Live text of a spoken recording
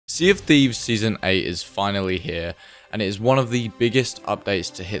Sea of Thieves Season 8 is finally here, and it is one of the biggest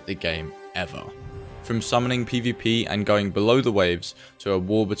updates to hit the game ever. From summoning PvP and going below the waves to a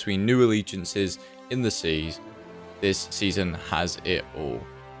war between new allegiances in the seas, this season has it all.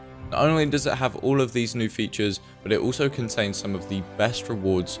 Not only does it have all of these new features, but it also contains some of the best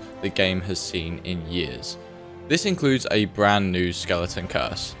rewards the game has seen in years. This includes a brand new skeleton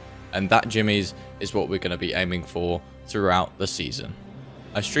curse, and that, Jimmy's, is what we're going to be aiming for throughout the season.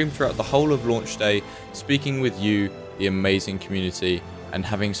 I streamed throughout the whole of launch day, speaking with you, the amazing community, and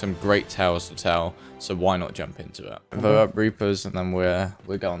having some great tales to tell, so why not jump into it? Vote up Reapers, and then we're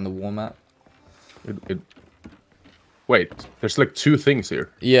going the war map. Wait, there's like two things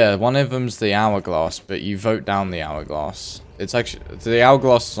here. Yeah, one of them's the hourglass, but you vote down the hourglass. It's actually, the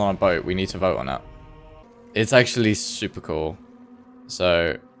hourglass is on a boat, we need to vote on it. It's actually super cool.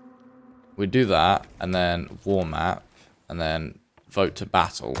 So, we do that, and then war map, and then vote to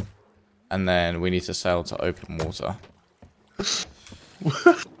battle, and then we need to sail to open water.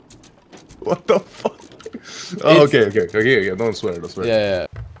 What the fuck? Oh, okay. Don't swear. Yeah.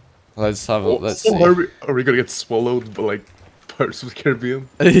 Let's have a let's see. Are we gonna get swallowed by like Pirates of the Caribbean?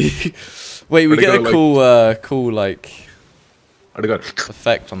 Wait, we get a cool like are they got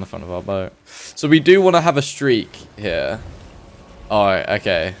effect on the front of our boat. So we do want to have a streak here. Alright,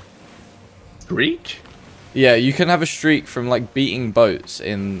 okay. Streak? Yeah, you can have a streak from like beating boats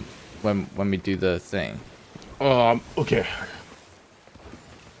in when we do the thing. Okay.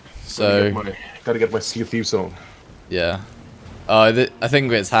 So gotta get my Sea of Thieves on. Yeah. Oh, I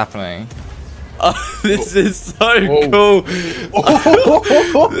think it's happening. Oh, this is so cool.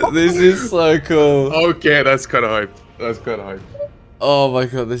 This is so cool. Okay, that's kind of hype. Oh my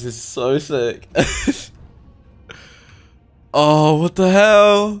god, this is so sick. Oh, what the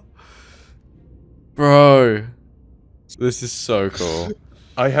hell? Bro. This is so cool.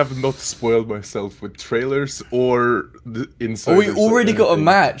 I have not spoiled myself with trailers or the inside. Oh, we already got a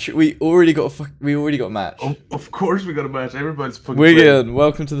match. We already got a match. Oh, of course we got a match. Everybody's fucking Wigan,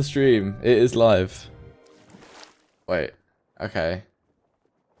 welcome to the stream. It is live. Wait. Okay.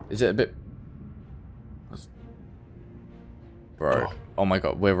 Is it a bit... Bro. Oh my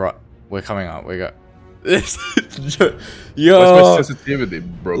god, we're right. We're coming up. We got... This... Yo! What's my sensitivity,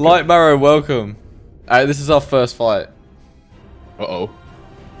 bro? Light Marrow, welcome. Alright, this is our first fight. Uh-oh.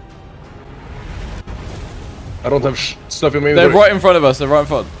 I don't have stuff in my inventory. They're right in front of us. They're right in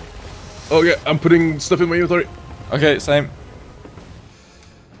front. Oh yeah, I'm putting stuff in my inventory. Okay, same.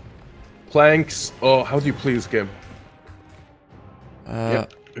 Planks. Oh, how do you play this game?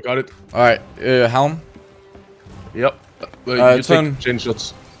 Yep, I got it. Alright, helm. Yep. You turn, take chain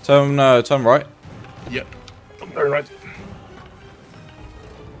shots. Turn right. Yep. Turn right.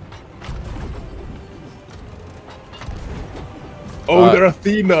 Oh, they're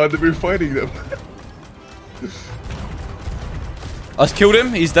Athena, and we're fighting them. I killed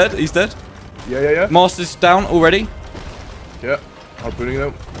him. He's dead. Yeah. Master's down already. Yeah, harpooning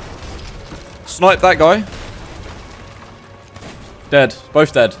them. Snipe that guy. Dead.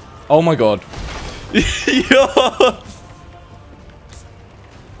 Both dead. Oh my god.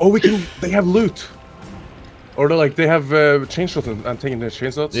 Oh, they have loot. Or they have chainshots and taking the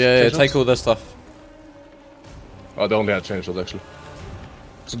chainshots. Yeah, take all their stuff. Oh, they only had chainshots actually.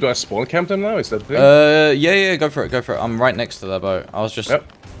 So do I spawn camp them now? Is that the thing? Yeah, go for it. I'm right next to their boat. I was just... Yep.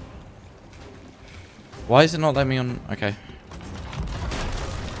 Why is it not letting me on... Okay.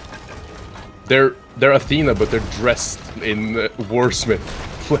 They're Athena, but they're dressed in Warsmith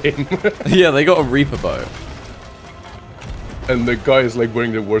flame. Yeah, they got a Reaper boat. And the guy is like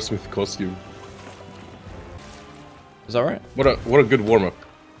wearing the Warsmith costume. Is that right? What a good warm-up.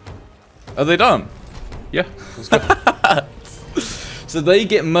 Are they done? Yeah, let's go. So they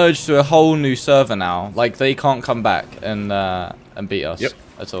get merged to a whole new server now. Like, they can't come back and beat us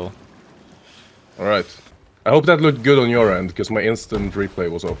at all. Alright. I hope that looked good on your end, because my instant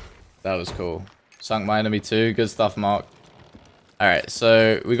replay was off. That was cool. Sunk my enemy too. Good stuff, Mark. Alright,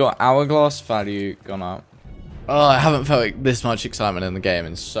 so we got hourglass value gone up. Oh, I haven't felt like this much excitement in the game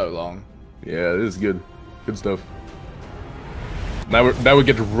in so long. Yeah, this is good. Good stuff. Now we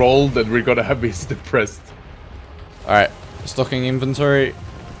get rolled and we're gonna have these depressed. Alright, stocking inventory.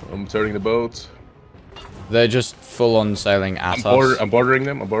 I'm turning the boat. They're just full on sailing at us. I'm bordering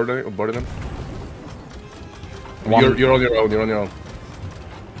them. I'm boarding them. You're on your own.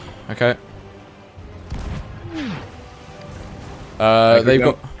 Okay. They've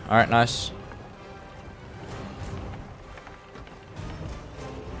got... Alright, nice.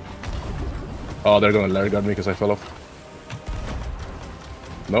 Oh, they're gonna let me because I fell off.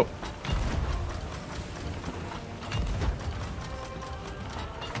 Nope.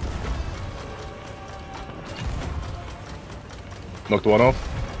 Knocked one off.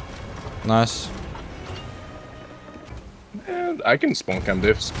 Nice. And I can spawn cam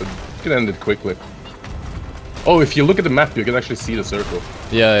diffs, but you can end it quickly. Oh, if you look at the map, you can actually see the circle.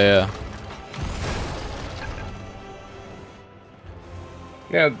 Yeah.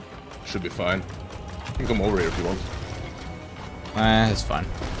 Yeah, should be fine. You can come over here if you want. It's fine.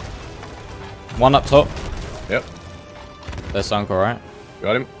 One up top. Yep. They're sunk, alright.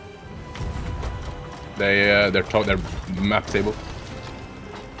 Got him. They're map table.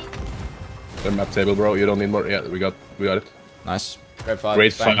 They're map table, bro. You don't need more. Yeah, we got it. Nice. Grade 5.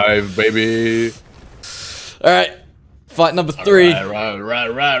 Grade 5, baby. Alright. Fight number 3. Right.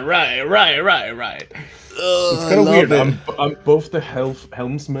 It's kind of weird. I'm both the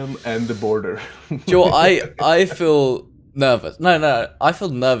helmsman and the border. Joe, I feel nervous. No, I feel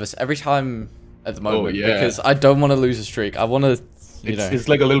nervous every time at the moment because I don't want to lose a streak. I want to, you know. It's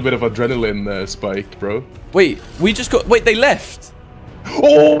like a little bit of adrenaline spike, bro. Wait, wait, they left.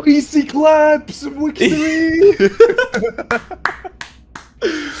 Oh, easy claps! Victory!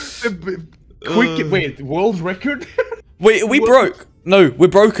 Quick, wait, world record? Wait, we broke? No, we're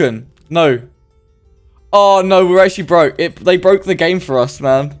broken. No. Oh no, we're actually broke. They broke the game for us,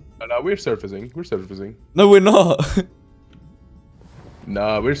 man. No, we're surfacing. We're surfacing. No, we're not.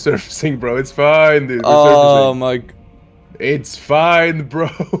 Nah, we're surfacing, bro. It's fine, dude. We're oh surfacing. my. It's fine, bro.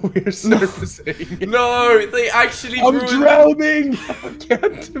 We're surfacing. No, they actually. I'm drowning. I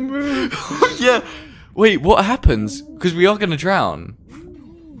can't move. Yeah. Wait, what happens? Because we are gonna drown.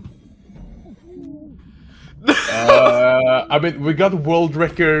 I mean, we got world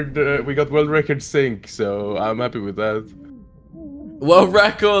record. We got world record sync, so I'm happy with that. World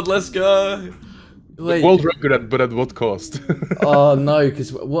record, let's go. Wait. World record, but at what cost? Oh no,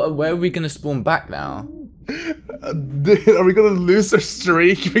 because where are we gonna spawn back now? Dude, are we gonna lose our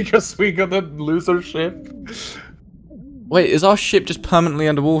streak because we gonna lose our ship? Wait, is our ship just permanently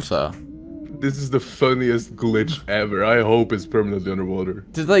underwater? This is the funniest glitch ever. I hope it's permanently underwater.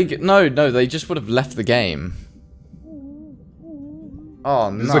 Did they get... No, they just would have left the game.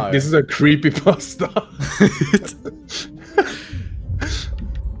 Oh, no. This is a creepypasta.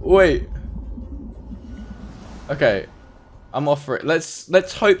 Wait. Okay. I'm off for it.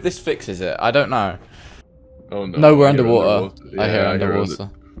 Let's hope this fixes it. I don't know. Oh, no. No, we're underwater. Yeah, I hear underwater.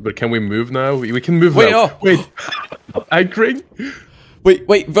 But can we move now? We can move now. Oh. Wait. Anchoring?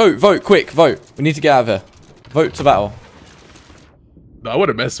 Wait, vote, quick, vote. We need to get out of here. Vote to battle. I want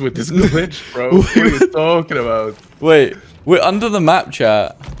to mess with this glitch, bro. What are you talking about? Wait, we're under the map,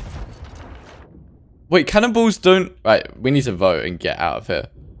 chat. Wait, cannonballs don't... Right, we need to vote and get out of here.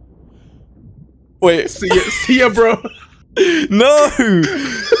 Wait. See ya, bro. No!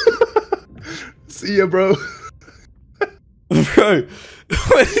 See ya, bro. Bro.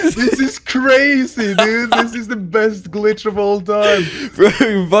 This is crazy, dude. This is the best glitch of all time.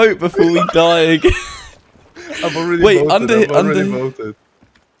 Bro, vote before we die again. I've already voted.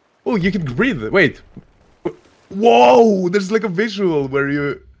 Oh, you can breathe. Wait. Whoa, there's like a visual where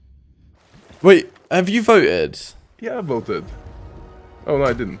you... Wait, have you voted? Yeah, I voted. Oh, no,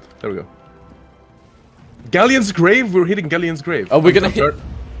 I didn't. There we go. Galleon's grave? We're hitting Galleon's grave. Oh, we're gonna hit...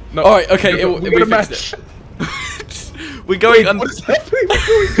 No. Alright, okay, we're gonna match. We're going under. What is happening?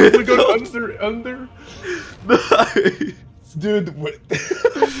 We're going under. No. Dude,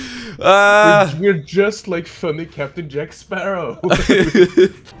 we're just like funny Captain Jack Sparrow.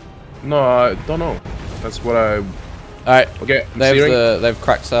 No, I don't know. That's what I... Alright, okay, they have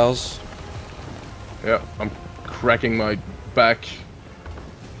cracked cells. Yeah, I'm cracking my back.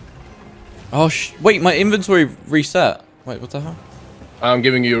 Oh, wait, my inventory reset. Wait, what the hell? I'm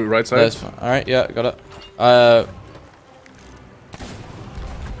giving you right side. That's fine. Alright, yeah, got it.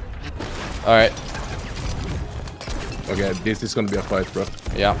 Alright. Okay, this is gonna be a fight, bro.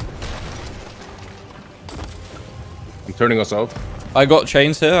 Yeah. I'm turning us out. I got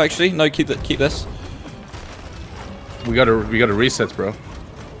chains here, actually. No, keep this. We gotta reset, bro.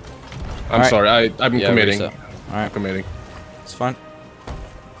 I'm sorry, I'm committing. Alright. I'm committing. It's fine.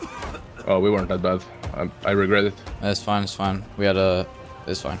 Oh, we weren't that bad. I regret it. It's fine, it's fine. We had a...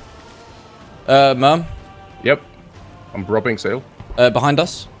 It's fine. Mom? Yep. I'm dropping sail. Behind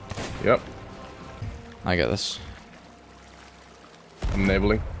us? Yep. I get this. I'm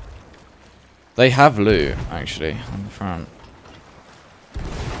enabling. They have loot, actually, on the front.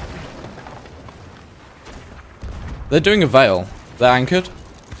 They're doing a veil. They're anchored.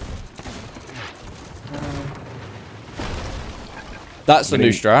 That's the new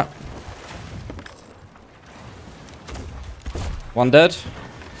strat. One dead.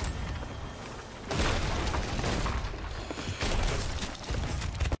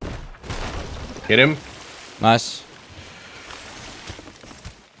 Hit him. Nice.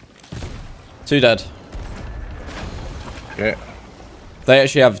 2 dead. Okay. They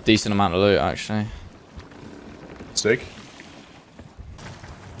actually have a decent amount of loot, actually. Sick.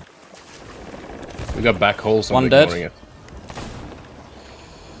 We got back holes. One dead. It.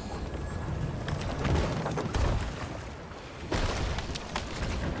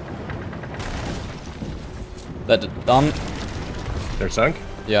 They're done. They're sunk?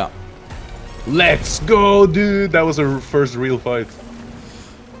 Yeah. Let's go, dude! That was our first real fight.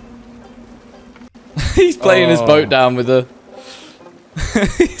 He's playing his boat down with a...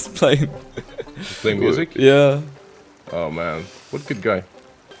 He's playing... Playing music? Yeah. Oh, man. What a good guy.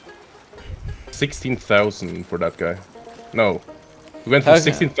 16,000 for that guy. No. We went from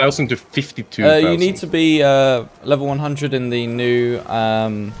 16,000 to 52,000. You need to be level 100 in the new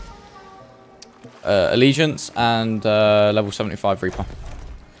Allegiance and level 75 Reaper.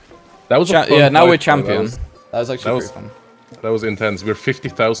 That was yeah, now we're champion. That was actually pretty fun. That was intense. We're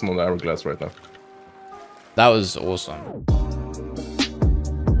 50,000 on the hourglass right now. That was awesome.